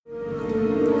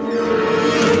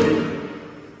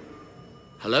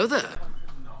Hello there.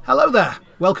 Hello there.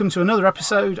 Welcome to another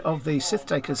episode of the Sith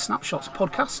Takers Snapshots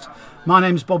podcast. My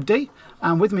name's Bob D,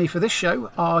 and with me for this show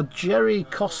are Jerry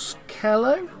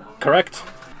Costello. Correct.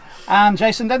 And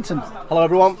Jason Denton. Hello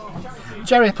everyone.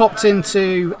 Jerry popped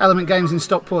into Element Games in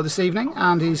Stockport this evening,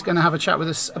 and he's going to have a chat with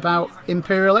us about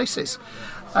Imperial Aces.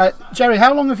 Jerry,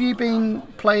 how long have you been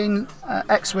playing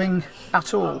X-Wing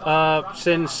at all?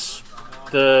 Since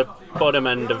the bottom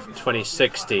end of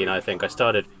 2016, I think. I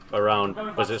started around,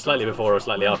 was it slightly before or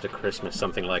slightly after Christmas,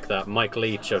 something like that. Mike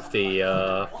Leach of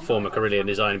the former Carillion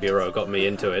Design Bureau got me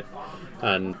into it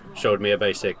and showed me a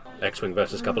basic X-Wing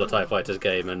versus a couple of TIE Fighters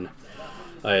game, and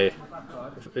I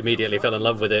immediately fell in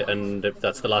love with it, and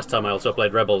that's the last time I also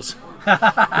played Rebels. So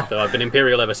I've been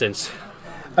Imperial ever since.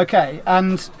 Okay,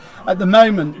 and at the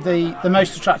moment the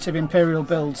most attractive Imperial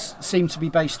builds seem to be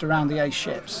based around the Ace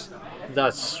ships.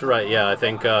 That's right, yeah. I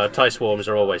think TIE Swarms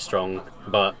are always strong,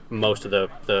 but most of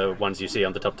the ones you see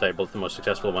on the top table, the most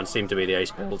successful ones, seem to be the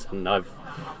Ace builds, and I've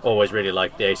always really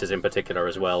liked the Aces in particular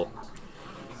as well.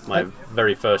 My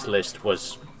very first list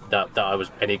was that I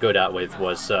was any good at was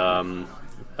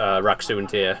Raksoon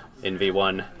tier in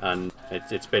V1, and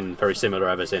it's been very similar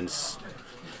ever since.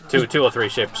 Two or three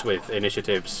ships with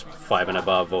initiatives 5 and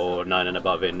above or 9 and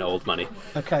above in old money.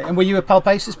 Okay, and were you a Palp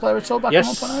Aces player at all back in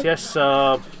 1.0? Yes.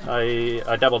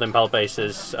 I dabbled in Palp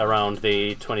Aces around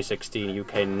the 2016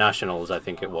 UK Nationals, I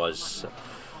think it was.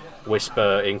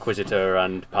 Whisper, Inquisitor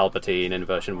and Palpatine in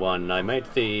version 1. I made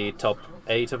the top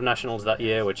 8 of Nationals that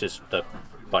year, which is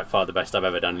by far the best I've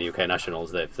ever done in the UK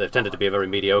Nationals. They've tended to be a very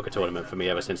mediocre tournament for me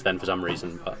ever since then for some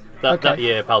reason, but that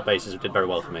year Palp Aces did very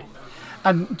well for me.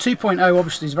 And 2.0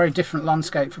 obviously is a very different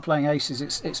landscape for playing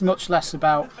Aces. It's much less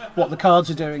about what the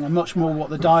cards are doing and much more what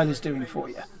the dial is doing for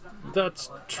you. That's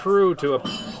true to a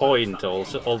point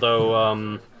also,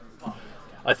 although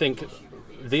I think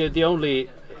the only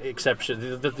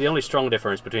exception, the only strong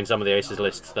difference between some of the Aces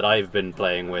lists that I've been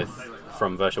playing with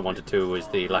from version 1 to 2 is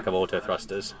the lack of auto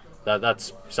thrusters.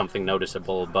 That's something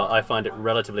noticeable, but I find it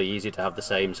relatively easy to have the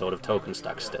same sort of token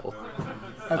stack still.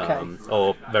 Okay.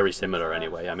 Or very similar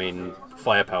anyway. I mean,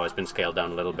 firepower has been scaled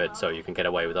down a little bit, so you can get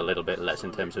away with a little bit less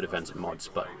in terms of defensive mods,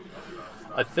 but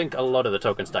I think a lot of the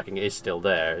token stacking is still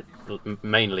there,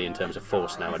 mainly in terms of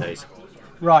force nowadays.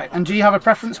 Right, and do you have a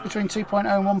preference between 2.0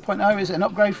 and 1.0? Is it an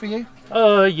upgrade for you?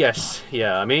 Yes,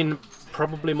 yeah. I mean,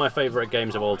 probably my favourite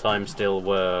games of all time still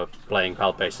were playing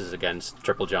Palp Aces against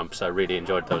Triple Jumps. I really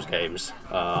enjoyed those games.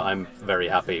 I'm very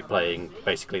happy playing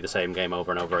basically the same game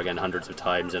over and over again hundreds of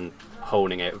times and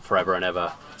honing it forever and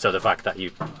ever. So the fact that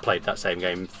you played that same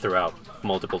game throughout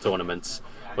multiple tournaments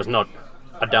was not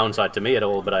a downside to me at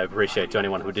all, but I appreciate to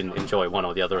anyone who didn't enjoy one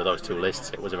or the other of those two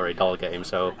lists. It was a very dull game.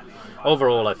 So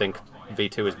overall I think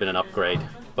V2 has been an upgrade,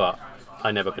 but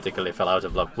I never particularly fell out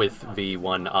of love with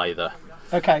V1 either.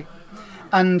 Okay.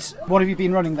 And what have you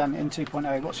been running then in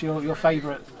 2.0? What's your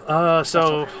favourite?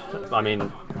 So, I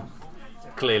mean,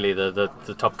 clearly the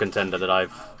top contender that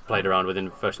I've played around with in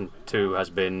version 2 has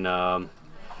been a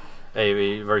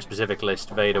very specific list: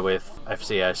 Vader with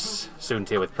FCS, Soon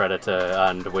Tier with Predator,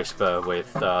 and Whisper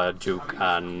with Duke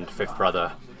and Fifth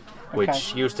Brother,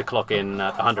 which used to clock in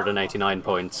at 189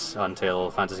 points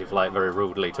until Fantasy Flight very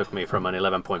rudely took me from an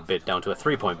 11-point bid down to a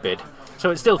 3-point bid. So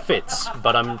it still fits,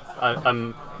 but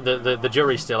the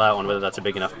jury's still out on whether that's a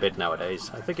big enough bid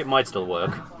nowadays. I think it might still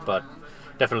work, but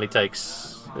definitely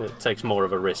takes more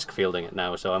of a risk fielding it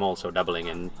now. So I'm also dabbling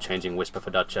in changing Whisper for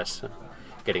Duchess,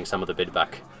 getting some of the bid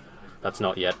back. That's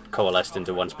not yet coalesced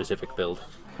into one specific build.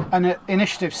 And at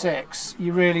Initiative 6,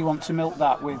 you really want to milk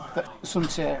that with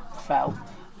Suntir Fell.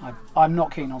 I'm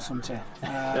not keen on Suntir.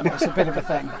 It's a bit of a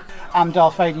thing. And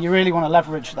Darth Vader, you really want to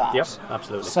leverage that. Yep,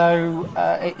 absolutely. So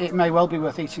it may well be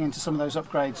worth eating into some of those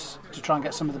upgrades to try and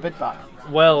get some of the bid back.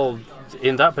 Well,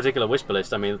 in that particular Whisper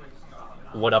list, I mean,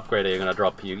 what upgrade are you going to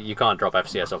drop? You can't drop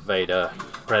FCS off Vader.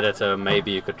 Predator, maybe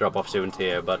you could drop off Soon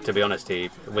Tier, but to be honest,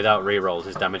 without rerolls,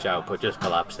 his damage output just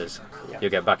collapses. Yeah. You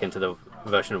get back into the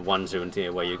version 1 Soon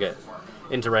Tier where you get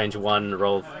into range 1,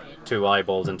 roll 2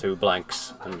 eyeballs and 2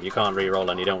 blanks, and you can't reroll,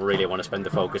 and you don't really want to spend the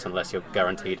focus unless you're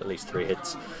guaranteed at least 3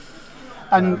 hits.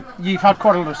 And you've had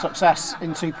quite a lot of success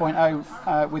in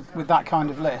 2.0 with that kind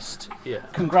of list. Yeah.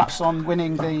 Congrats on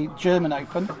winning the German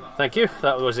Open. Thank you.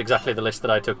 That was exactly the list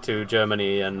that I took to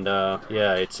Germany, and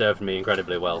it served me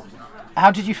incredibly well. How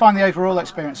did you find the overall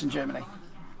experience in Germany?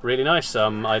 Really nice.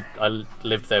 I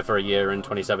lived there for a year in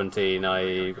 2017.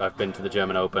 I've been to the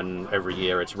German Open every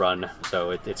year it's run,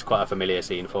 so it's quite a familiar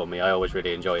scene for me. I always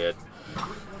really enjoy it.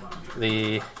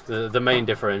 The main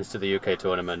difference to the UK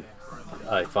tournament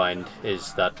I find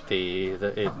is that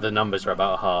the numbers are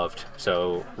about halved,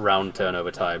 so round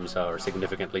turnover times are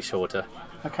significantly shorter.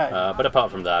 Okay. But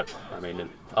apart from that, I mean,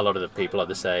 a lot of the people are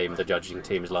the same. The judging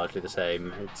team is largely the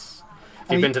same.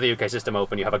 If you've been to the UK System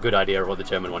Open, you have a good idea of what the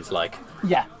German one's like.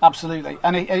 Yeah, absolutely.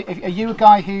 And are you a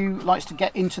guy who likes to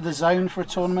get into the zone for a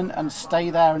tournament and stay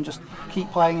there and just keep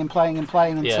playing and playing and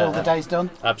playing until the day's done?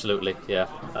 Absolutely, yeah.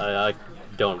 I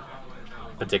don't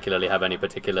particularly have any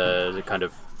particular kind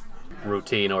of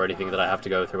routine or anything that I have to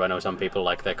go through. I know some people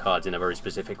like their cards in a very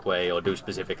specific way or do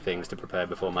specific things to prepare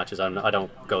before matches. I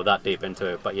don't go that deep into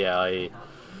it, but yeah,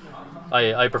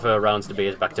 I prefer rounds to be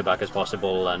as back-to-back as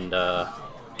possible and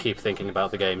keep thinking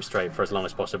about the game straight for as long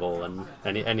as possible, and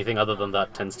anything other than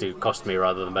that tends to cost me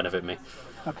rather than benefit me.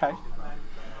 Okay.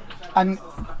 And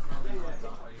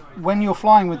when you're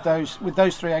flying with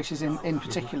those three aces in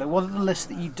particular, what are the lists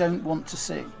that you don't want to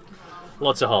see?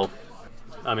 Lots of hull.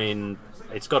 I mean,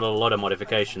 it's got a lot of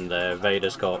modification there.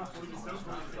 Vader's got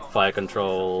fire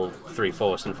control, 3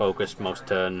 force and focus most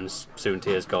turns.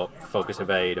 Soontir's got focus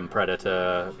evade and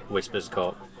predator. Whisper's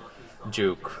got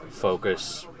Duke,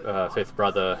 focus, fifth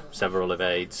brother, several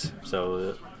evades.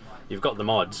 So you've got the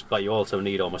mods, but you also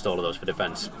need almost all of those for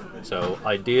defense. So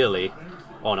ideally,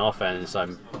 on offense, I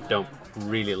don't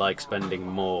really like spending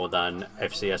more than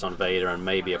FCS on Vader and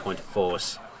maybe a point of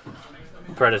force,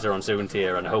 Predator on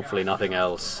Soontir, and hopefully nothing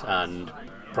else, and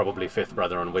probably fifth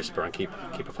brother on Whisper, and keep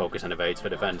a focus and evades for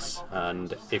defense.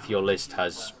 And if your list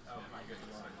has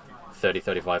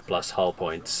 30-35 plus hull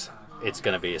points, it's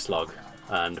going to be a slog.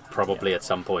 And probably at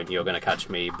some point you're going to catch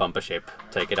me bump a ship,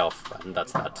 take it off, and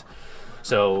that's that.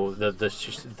 So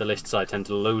the lists I tend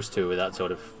to lose to that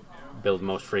sort of build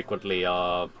most frequently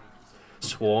are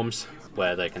swarms,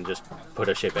 where they can just put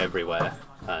a ship everywhere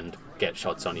and get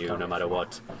shots on you no matter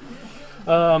what.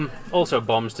 Also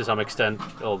bombs to some extent,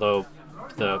 although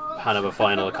the Hanover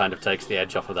final kind of takes the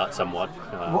edge off of that somewhat.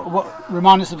 What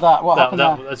remind us of that? What happened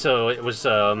there? So it was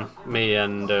me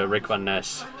and Rick Van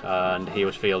Ness, and he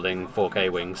was fielding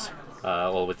 4K wings,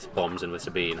 all with bombs and with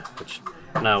Sabine, which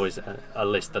now is a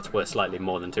list that's worth slightly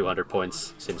more than 200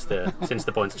 points since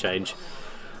the points change.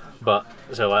 But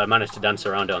so I managed to dance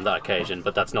around it on that occasion,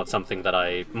 but that's not something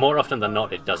that more often than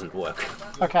not, it doesn't work.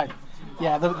 Okay.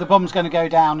 Yeah, the bomb's going to go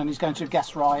down and he's going to have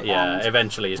guessed right. Yeah,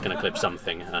 eventually he's going to clip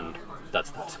something, and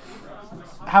that's that.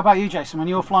 How about you, Jason? When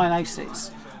you're flying aces,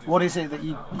 what is it that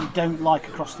you don't like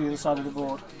across the other side of the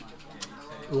board?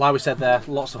 Like we said there,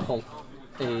 lots of hull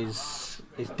is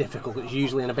difficult. It's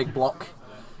usually in a big block,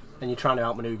 and you're trying to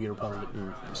outmaneuver your opponent.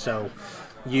 So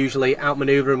usually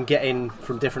outmaneuver them, get in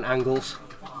from different angles.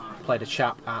 Played a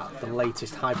chap at the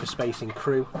latest hyperspacing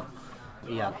crew.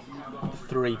 He had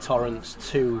 3 torrents,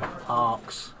 2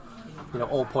 arcs,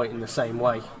 all pointing the same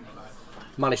way.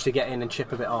 Managed to get in and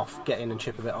chip a bit off, get in and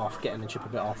chip a bit off, get in and chip a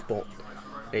bit off, but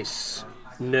it's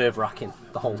nerve-wracking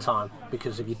the whole time,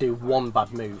 because if you do one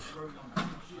bad move,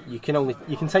 you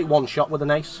can take one shot with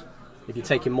an ace. If you're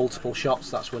taking multiple shots,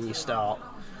 that's when you start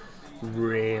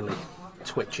really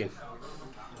twitching.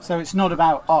 So it's not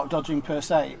about arc dodging per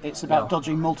se, it's about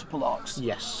dodging multiple arcs.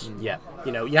 Yes, yeah.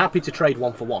 You're happy to trade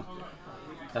 1 for 1,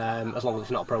 as long as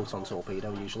it's not a proton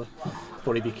torpedo usually.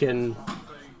 But if you can,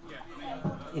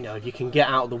 if you can get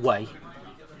out of the way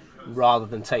rather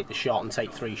than take the shot and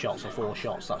take 3 shots or 4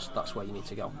 shots, that's where you need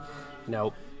to go.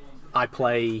 I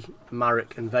play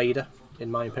Marek and Vader in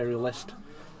my Imperial list.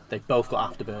 They've both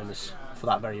got afterburners for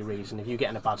that very reason. If you get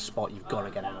in a bad spot, you've got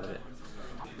to get out of it.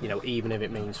 Even if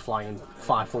it means flying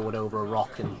 5 forward over a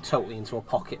rock and totally into a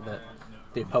pocket that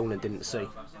the opponent didn't see.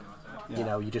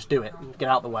 You just do it, get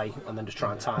out of the way, and then just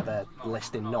try and tie their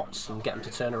list in knots and get them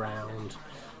to turn around,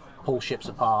 pull ships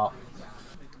apart.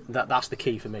 That's the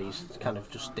key for me, is kind of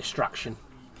just distraction,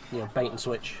 bait and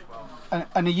switch.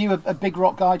 And are you a big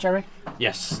rock guy, Jerry?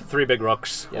 Yes, 3 big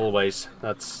rocks, always.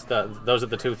 Those are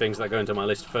the 2 things that go into my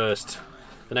list first.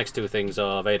 The next 2 things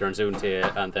are Vader and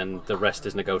Soontir, and then the rest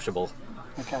is negotiable.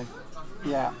 Okay,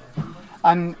 yeah.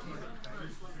 And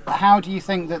how do you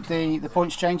think that the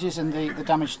points changes and the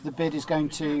damage to the bid is going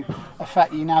to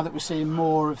affect you now that we're seeing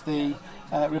more of the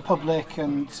Republic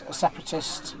and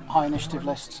Separatist high initiative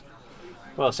lists?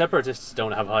 Well, Separatists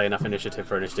don't have high enough initiative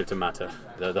for initiative to matter.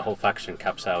 The whole faction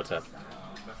caps out at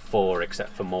 4, except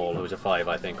for Maul, who's a 5,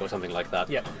 I think, or something like that.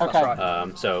 Yeah, that's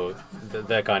right. So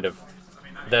they're kind of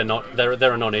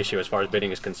they're a non-issue as far as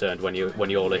bidding is concerned when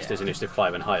your list is initiative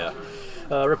 5 and higher.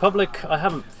 Republic, I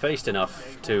haven't faced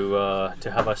enough to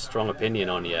have a strong opinion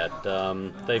on yet.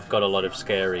 They've got a lot of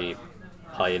scary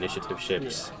high initiative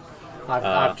ships.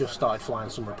 Yeah. I've just started flying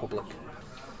some Republic.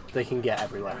 They can get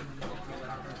everywhere,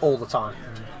 all the time,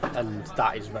 and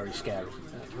that is very scary.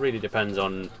 It really depends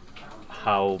on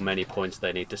how many points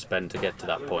they need to spend to get to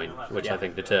that point, which I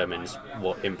think determines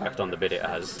what impact on the bid it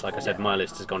has. Like I said, my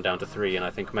list has gone down to 3, and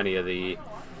I think many of the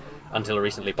until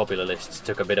recently popular lists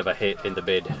took a bit of a hit in the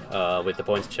bid with the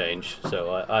points change.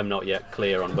 So I'm not yet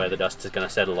clear on where the dust is going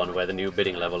to settle on where the new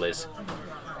bidding level is.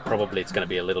 Probably it's going to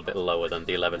be a little bit lower than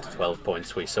the 11 to 12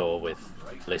 points we saw with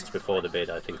lists before the bid.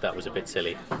 I think that was a bit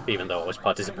silly, even though I was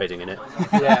participating in it.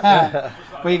 Yeah.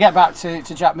 Well, you get back to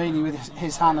Jack Meany with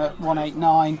his hand at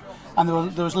 189, and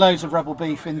there was loads of Rebel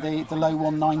beef in the low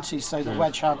 190s, so the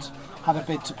Wedge had a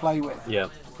bid to play with. Yeah,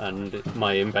 and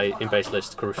my in-base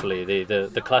list, crucially,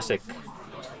 the classic,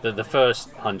 the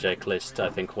first Hanjake list I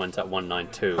think went at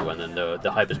 192, and then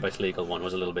the Hyperspace Legal one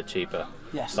was a little bit cheaper.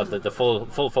 Yes. But the full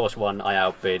force one I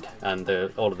outbid, and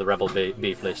all of the Rebel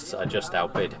beef lists I just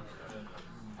outbid.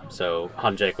 So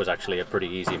Hanjake was actually a pretty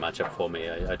easy matchup for me.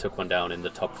 I took one down in the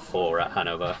top 4 at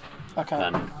Hanover. Okay.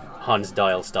 And Hans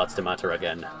dial starts to matter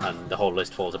again, and the whole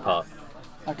list falls apart.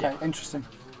 Okay, interesting.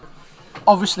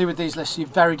 Obviously, with these lists, you're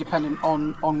very dependent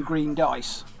on green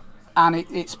dice, and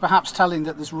it's perhaps telling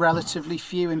that there's relatively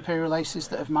few Imperial Aces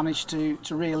that have managed to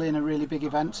reel in a really big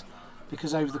event,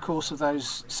 because over the course of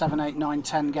those 7, 8, 9,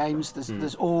 10 games,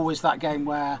 there's always that game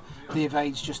where the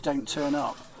evades just don't turn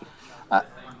up.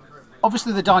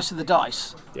 Obviously, the dice are the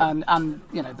dice, and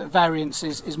you know the variance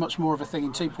is much more of a thing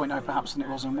in 2.0 perhaps than it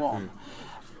was in 1.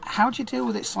 How do you deal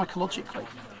with it psychologically?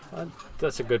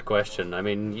 That's a good question. I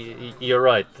mean, you're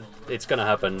right. It's going to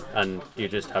happen, and you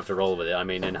just have to roll with it. I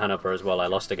mean, in Hanover as well, I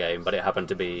lost a game, but it happened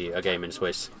to be a game in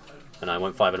Swiss, and I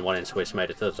went 5-1 in Swiss, made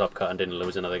it to the top cut, and didn't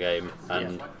lose another game.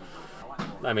 And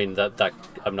I mean, that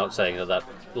I'm not saying that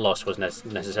loss was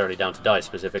necessarily down to dice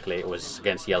specifically. It was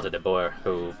against Jelte de Boer,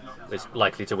 who is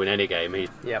likely to win any game he's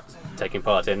taking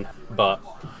part in. But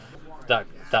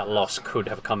that loss could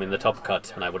have come in the top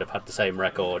cut, and I would have had the same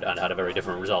record and had a very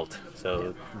different result.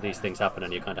 So these things happen,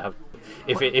 and you kind of have.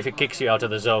 If it kicks you out of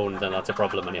the zone, then that's a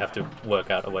problem, and you have to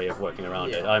work out a way of working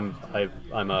around it. I'm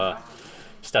a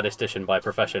statistician by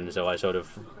profession, so I sort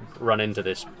of run into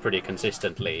this pretty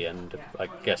consistently, and I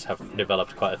guess have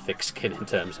developed quite a thick skin in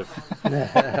terms of.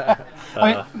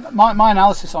 I mean, my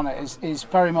analysis on it is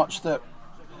very much that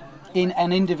in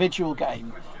an individual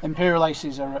game, Imperial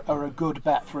Aces are a good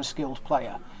bet for a skilled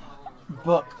player,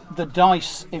 but the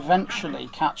dice eventually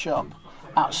catch up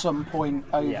at some point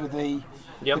over the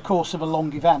course of a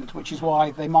long event, which is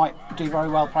why they might do very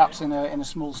well perhaps in a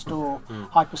small store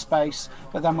hyperspace,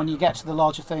 but then when you get to the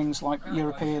larger things like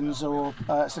Europeans or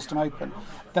System Open,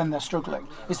 then they're struggling.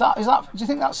 Is that do you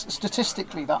think that's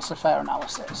statistically that's a fair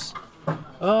analysis?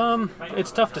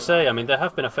 It's tough to say. I mean, there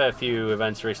have been a fair few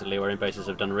events recently where in-bases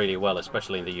have done really well,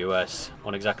 especially in the US,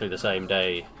 on exactly the same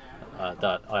day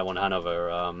that I won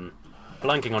Hanover.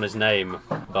 Blanking on his name,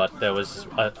 but there was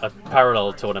a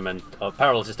parallel tournament, a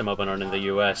parallel System Opener in the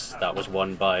US that was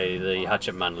won by the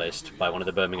Hatchet Man list by one of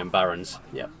the Birmingham Barons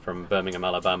from Birmingham,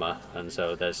 Alabama. And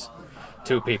so there's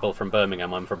 2 people from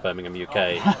Birmingham, I'm from Birmingham,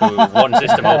 UK, who won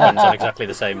System Opens on exactly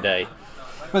the same day.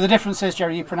 But the difference is,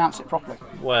 Jerry, you pronounce it properly.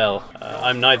 Well,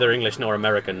 I'm neither English nor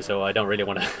American, so I don't really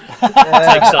want to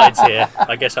take sides here.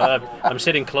 I guess I'm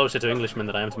sitting closer to Englishmen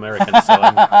than I am to Americans, so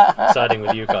I'm siding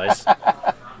with you guys.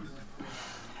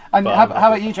 And how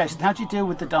about you, Jason? How do you deal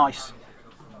with the dice?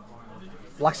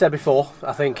 Like I said before,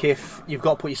 I think if you've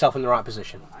got to put yourself in the right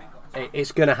position,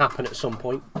 it's going to happen at some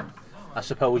point. I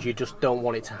suppose you just don't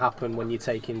want it to happen when you're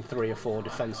taking 3 or 4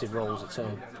 defensive rolls a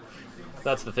turn.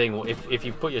 That's the thing. If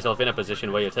you put yourself in a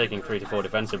position where you're taking 3 to 4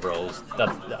 defensive rolls,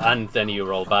 and then you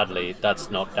roll badly, that's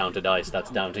not down to dice.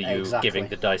 That's down to you giving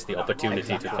the dice the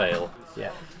opportunity to fail.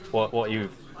 Yeah.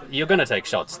 You're going to take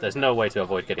shots. There's no way to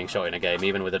avoid getting shot in a game,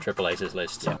 even with a triple aces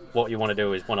list. Yeah. What you want to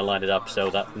do is want to line it up so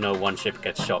that no one ship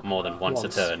gets shot more than once a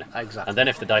turn. Exactly. And then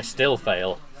if the dice still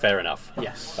fail, fair enough.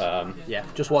 Yes.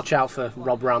 Just watch out for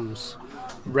Rob Ram's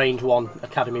Range 1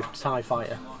 Academy TIE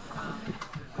Fighter.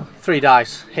 3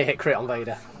 dice, hit crit on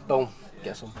Vader. Boom.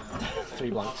 Get some.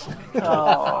 3 blanks.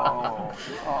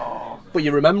 But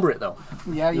you remember it though.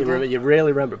 Yeah, you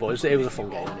really remember it, but it was a fun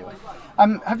game anyway.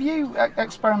 Have you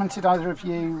experimented, either of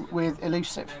you, with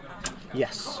Elusive?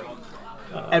 Yes.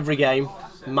 Every game,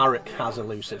 Marek has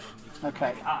Elusive.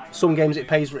 Okay. Some games it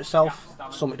pays for itself,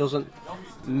 some it doesn't.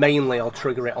 Mainly I'll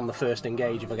trigger it on the first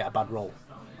engage if I get a bad roll.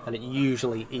 And it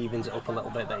usually evens it up a little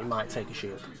bit that he might take a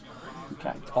shield.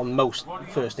 Okay. On most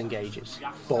first engages.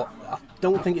 But I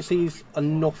don't think it sees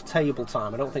enough table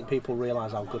time. I don't think people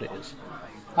realise how good it is.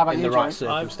 How about in you, the right Jason?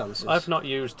 circumstances. I've not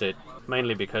used it,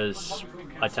 mainly because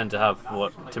I tend to have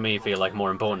what to me feel like more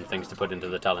important things to put into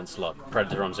the talent slot.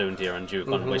 Predator on Zoontir and Duke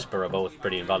on Whisper are both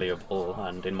pretty invaluable,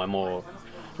 and in my more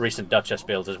recent Duchess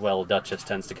builds as well, Duchess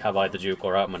tends to have either Duke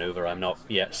or outmaneuver. I'm not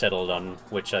yet settled on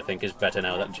which I think is better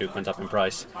now that Duke went up in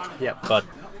price. Yep. But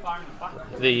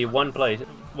the one place,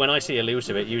 when I see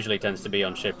elusive, it usually tends to be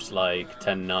on ships like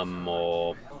Ten Num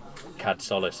or Cad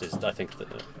Solis is, I think,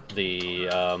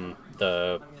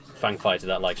 the Fang fighter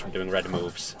that likes from doing red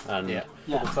moves. And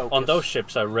on those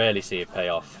ships I rarely see it pay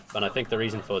off, and I think the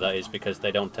reason for that is because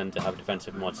they don't tend to have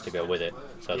defensive mods to go with it,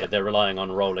 so that they're relying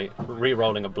on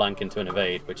re-rolling a blank into an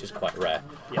evade, which is quite rare.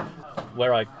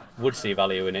 Where I would see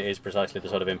value in it is precisely the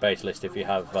sort of in base list. If you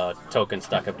have a token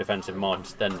stack of defensive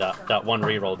mods, then that one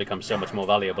re-roll becomes so much more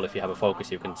valuable if you have a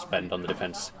focus you can spend on the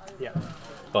defense.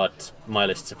 But my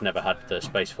lists have never had the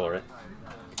space for it.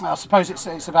 I suppose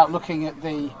it's about looking at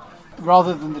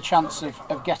rather than the chance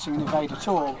of getting an evade at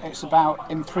all, it's about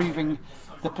improving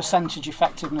the percentage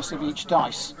effectiveness of each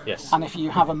dice. Yes. And if you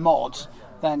have a mod,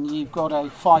 then you've got a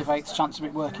 5/8 chance of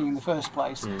it working in the first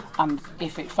place, and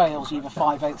if it fails, you've a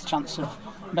 5/8 chance of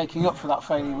making up for that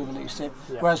failure with elusive.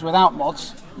 Whereas without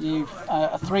mods, you've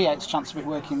a 3/8 chance of it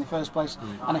working in the first place,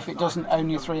 and if it doesn't,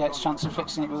 only a 3/8 chance of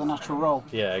fixing it with a natural roll.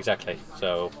 Yeah, exactly.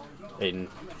 So in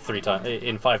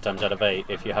 5 times out of 8,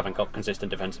 if you haven't got consistent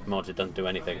defensive mods, it doesn't do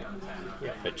anything,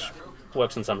 which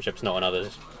works on some ships, not on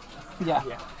others.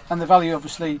 And the value,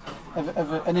 obviously,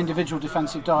 of an individual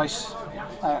defensive dice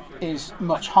is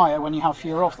much higher when you have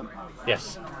fewer of them.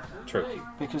 Yes, true.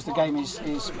 Because the game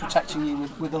is protecting you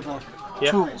with other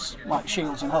tools, like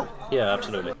shields and hull. Yeah,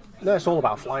 absolutely. No, it's all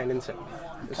about flying, isn't it?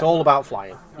 It's all about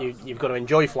flying. You've got to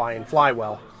enjoy flying, fly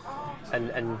well,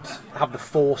 and have the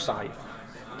foresight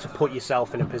to put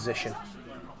yourself in a position,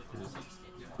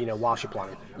 whilst you're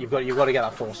planning. You've got to get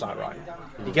that foresight right.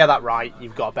 You get that right,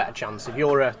 you've got a better chance. If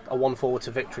you're a one forward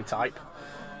to victory type,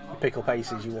 you pick up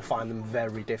aces, you will find them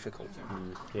very difficult.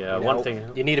 Yeah, one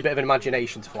thing you need a bit of an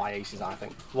imagination to fly aces, I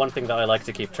think. One thing that I like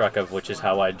to keep track of, which is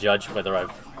how I judge whether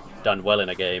I've done well in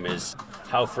a game, is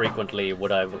how frequently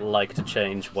would I like to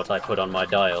change what I put on my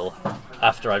dial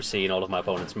after I've seen all of my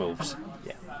opponent's moves.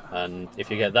 And if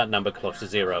you get that number close to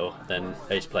 0, then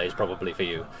ace play is probably for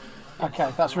you. Okay,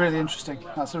 that's really interesting.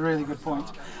 That's a really good point.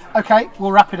 Okay,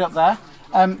 we'll wrap it up there.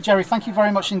 Jerry, thank you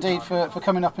very much indeed for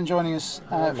coming up and joining us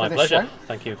for this show. My pleasure.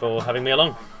 Thank you for having me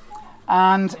along.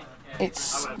 And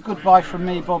it's goodbye from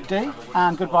me, Bob D,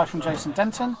 and goodbye from Jason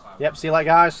Denton. Yep, see you later,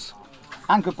 guys.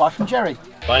 And goodbye from Jerry.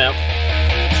 Bye now.